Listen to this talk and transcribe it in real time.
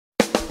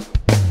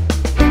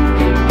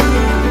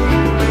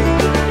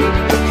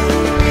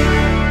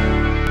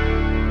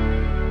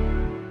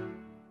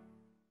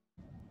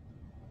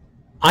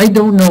I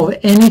don't know of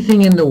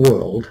anything in the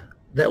world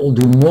that will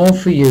do more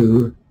for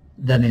you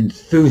than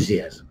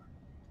enthusiasm.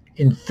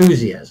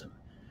 Enthusiasm.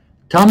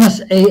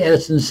 Thomas A.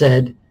 Edison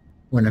said,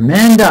 when a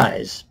man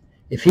dies,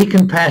 if he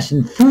can pass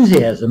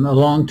enthusiasm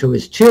along to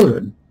his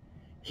children,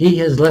 he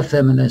has left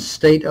them in a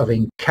state of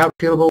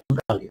incalculable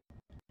value.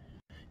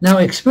 Now,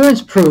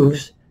 experience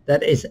proves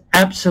that is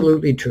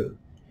absolutely true.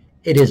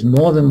 It is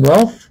more than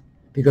wealth,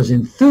 because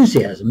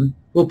enthusiasm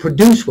will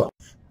produce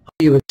wealth.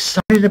 Are you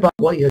excited about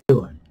what you're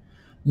doing?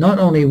 Not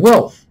only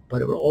wealth,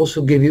 but it will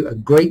also give you a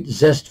great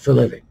zest for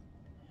living.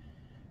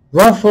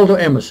 Ralph Waldo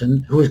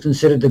Emerson, who is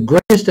considered the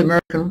greatest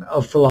American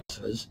of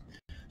philosophers,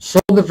 saw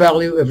the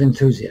value of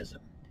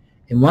enthusiasm.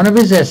 In one of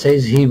his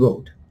essays, he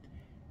wrote,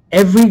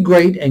 "Every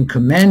great and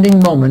commanding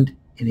moment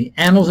in the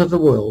annals of the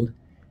world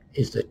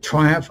is the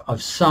triumph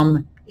of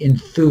some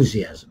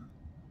enthusiasm."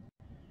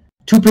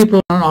 Two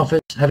people in an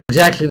office have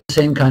exactly the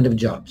same kind of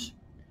jobs.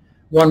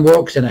 One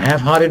works in a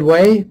half-hearted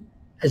way,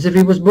 as if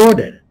he was bored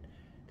at it.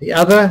 The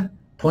other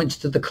points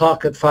to the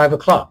clock at 5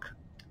 o'clock.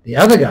 The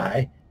other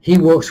guy, he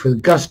works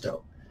with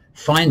gusto,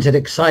 finds it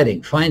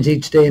exciting, finds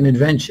each day an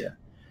adventure.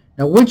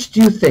 Now, which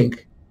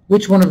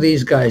one of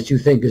these guys do you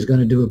think is going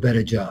to do a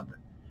better job?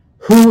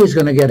 Who is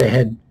going to get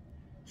ahead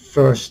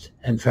first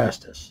and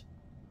fastest?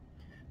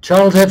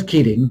 Charles F.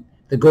 Keating,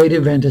 the great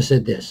inventor,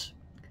 said this,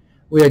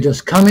 "We are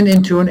just coming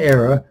into an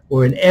era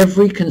where in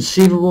every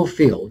conceivable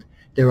field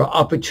there are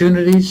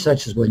opportunities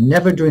such as were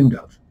never dreamed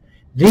of.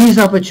 These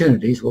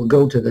opportunities will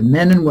go to the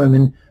men and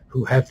women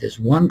who have this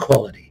one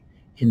quality,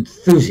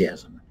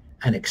 enthusiasm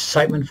and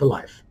excitement for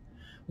life.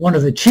 One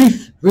of the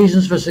chief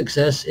reasons for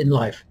success in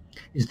life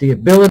is the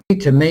ability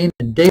to maintain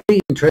a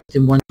daily interest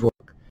in one's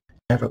work,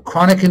 to have a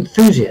chronic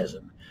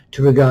enthusiasm,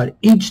 to regard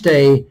each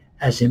day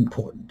as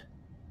important."